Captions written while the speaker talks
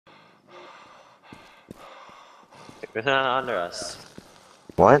Maybe they're not under us.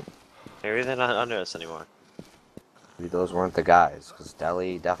 What? Maybe they're not under us anymore. Maybe those weren't the guys, because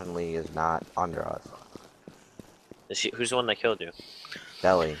Deli definitely is not under us. Who's the one that killed you?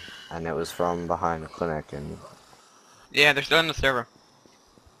 Deli. And it was from behind the clinic, and Yeah, they're still on the server.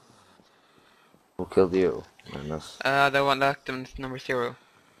 who killed you? And this, The one that number 0.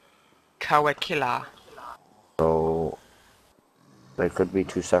 Kawakila. so, they could be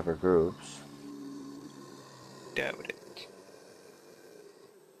two separate groups. Doubt it.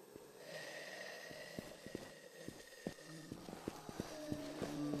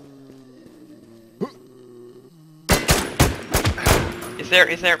 Is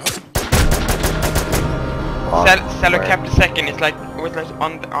there? Cello kept a second. It's like it was like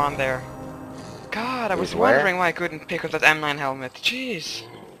on there. God, I was wondering why I couldn't pick up that M9 helmet. Jeez.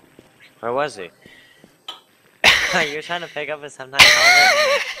 Where was he? You were trying to pick up his M9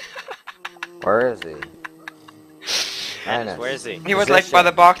 helmet? Where is he? Dennis, where is he? He was like by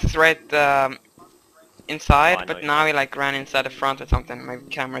the boxes right inside, Oh, but now he like ran inside the front or something. My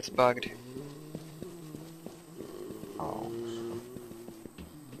camera's bugged. Oh.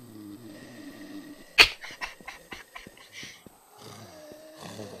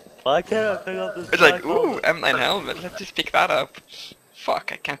 Why can't I pick up this? It's like, ooh, M9 helmet. Let's just pick that up.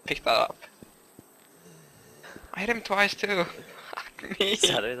 Fuck, I can't pick that up. I hit him twice too. Fuck me.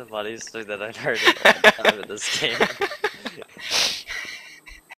 That is the funniest thing that I've heard in this game.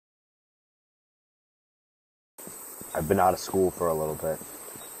 I've been out of school for a little bit.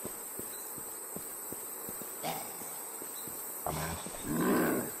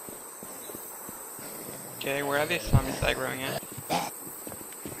 Okay, where are these zombies aggroing at?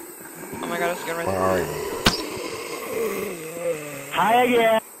 Oh my god, let's get right Where there. are you? Hi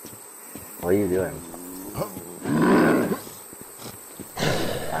again. What are you doing?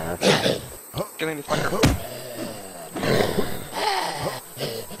 Killing this fucker.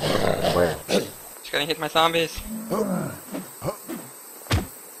 Where? Just gonna hit my zombies.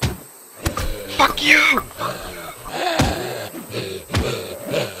 Fuck you!